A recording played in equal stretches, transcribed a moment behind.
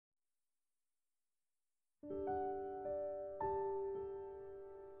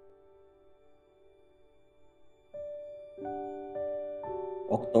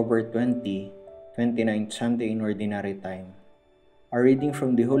October 20, 29th Sunday in Ordinary Time. A reading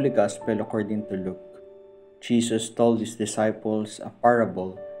from the Holy Gospel according to Luke. Jesus told his disciples a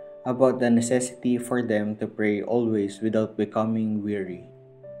parable about the necessity for them to pray always without becoming weary.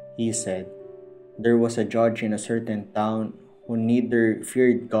 He said, "There was a judge in a certain town who neither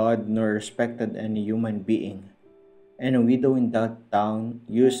feared God nor respected any human being. And a widow in that town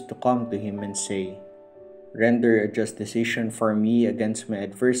used to come to him and say, 'Render a just decision for me against my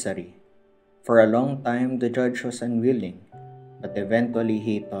adversary.' For a long time the judge was unwilling, but eventually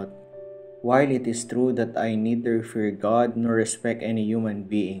he thought, 'While it is true that I neither fear God nor respect any human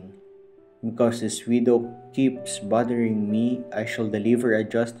being, because this widow keeps bothering me, I shall deliver a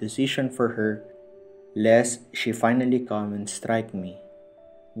just decision for her, lest she finally come and strike me.'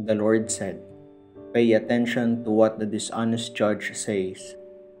 The Lord said, 'Pay attention to what the dishonest judge says.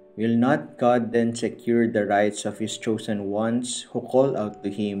 Will not God then secure the rights of His chosen ones who call out to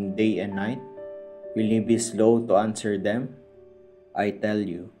Him day and night? Will He be slow to answer them? I tell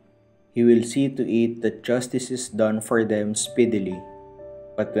you, He will see to it that justice is done for them speedily.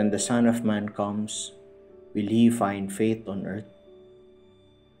 But when the Son of Man comes, will He find faith on earth?'"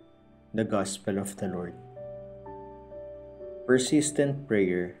 The Gospel of the Lord. Persistent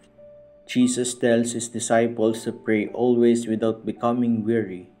prayer. Jesus tells His disciples to pray always without becoming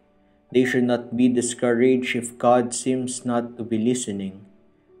weary. They should not be discouraged if God seems not to be listening.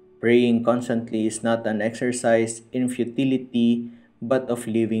 Praying constantly is not an exercise in futility but of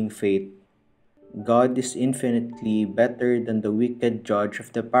living faith. God is infinitely better than the wicked judge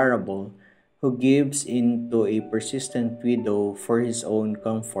of the parable who gives in to a persistent widow for his own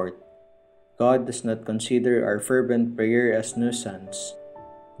comfort. God does not consider our fervent prayer as nuisance.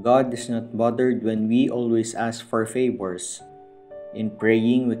 God is not bothered when we always ask for favors. In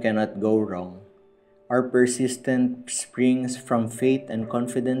praying, we cannot go wrong. Our persistence springs from faith and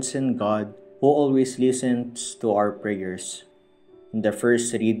confidence in God, who always listens to our prayers. In the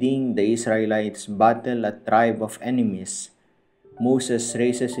first reading, the Israelites battle a tribe of enemies. Moses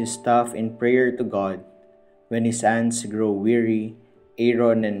raises his staff in prayer to God. When his hands grow weary,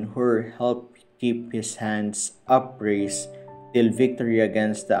 Aaron and Hur help keep his hands upraised till victory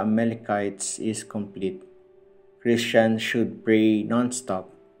against the Amalekites is complete. Christians should pray non-stop.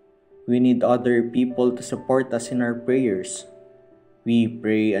 We need other people to support us in our prayers. We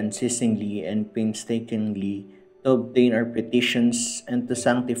pray unceasingly and painstakingly to obtain our petitions and to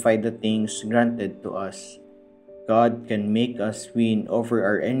sanctify the things granted to us. God can make us win over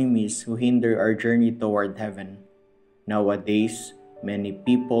our enemies who hinder our journey toward heaven. Nowadays, many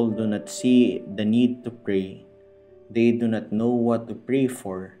people do not see the need to pray. They do not know what to pray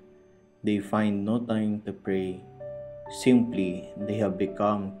for. They find no time to pray. Simply, they have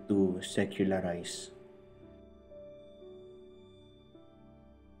become too secularized.